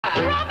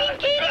Robbie and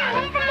Katie are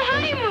home from the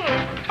honeymoon.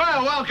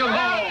 Well, welcome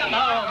home.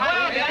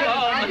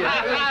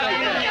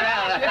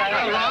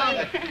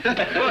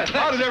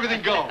 How did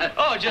everything go?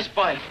 Oh, just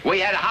fine. We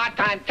had a hard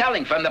time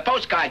telling from the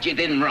postcards you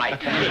didn't write.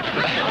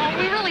 Oh,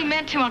 we really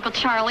meant to, Uncle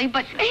Charlie,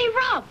 but... Hey,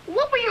 Rob,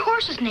 what were your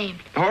horses named?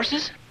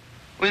 Horses?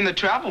 In the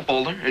travel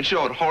folder, it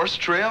showed horse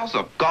trails,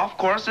 golf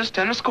courses,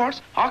 tennis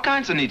courts, all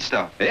kinds of neat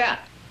stuff. Yeah.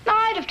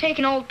 I'd have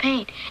taken Old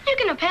Paint. You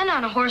can depend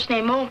on a horse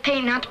named Old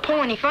Paint not to pull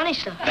any funny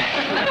stuff.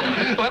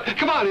 Well,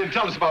 come on in and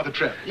tell us about the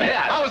trip.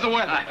 Yeah. How was the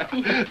weather?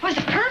 Was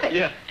it perfect?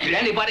 Yeah. Is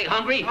anybody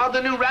hungry? How'd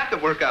the new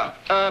racket work out?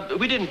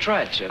 We didn't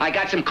try it, Chip. I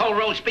got some cold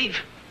roast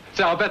beef.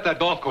 So I'll bet that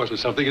golf course was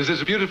something. Is it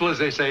as beautiful as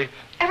they say?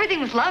 Everything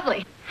was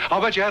lovely.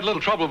 I'll bet you had a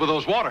little trouble with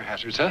those water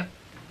hazards, huh?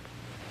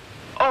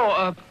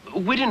 Oh,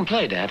 we didn't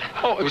play, Dad.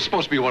 Oh, it was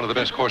supposed to be one of the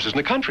best courses in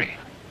the country.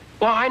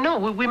 Well, I know.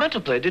 We meant to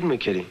play, didn't we,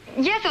 Kitty?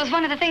 Yes, it was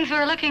one of the things we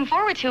were looking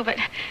forward to, but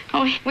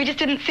we just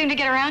didn't seem to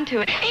get around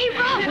to it. Hey,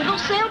 Rob, were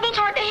those sailboats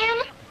hard to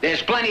handle?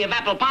 There's plenty of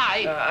apple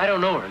pie. I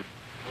don't know, Ern.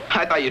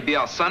 I thought you'd be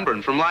all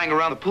sunburned from lying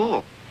around the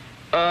pool.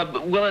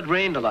 Well, it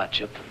rained a lot,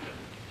 Chip.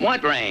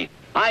 What rain?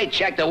 I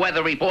check the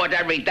weather report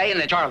every day in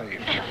the... Charlie.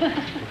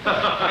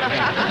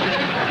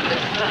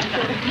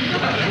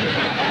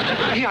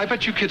 Hey, I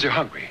bet you kids are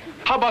hungry.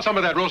 How about some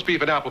of that roast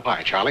beef and apple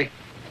pie, Charlie?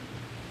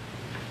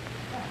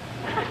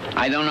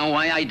 I don't know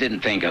why I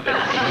didn't think of it.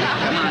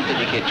 Come on to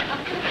the kitchen.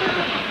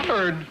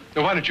 Ern,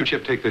 why don't you,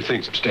 Chip, take the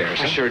things upstairs?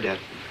 Huh? Sure, Dad.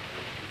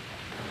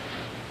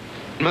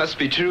 Must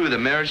be true that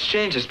marriage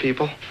changes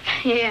people.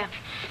 Yeah.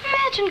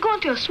 Imagine going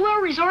to a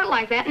swell resort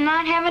like that and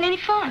not having any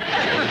fun.